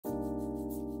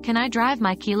Can I drive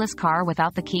my keyless car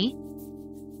without the key?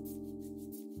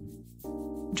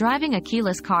 Driving a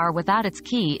keyless car without its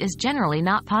key is generally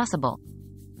not possible.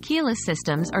 Keyless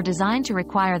systems are designed to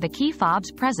require the key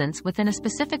fob's presence within a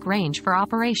specific range for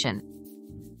operation.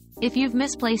 If you've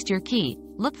misplaced your key,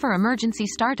 look for emergency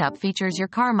startup features your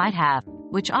car might have,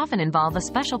 which often involve a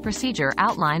special procedure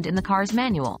outlined in the car's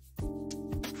manual.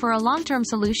 For a long-term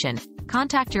solution,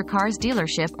 contact your car's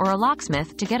dealership or a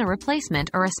locksmith to get a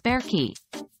replacement or a spare key.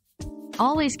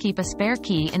 Always keep a spare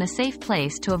key in a safe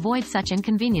place to avoid such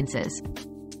inconveniences.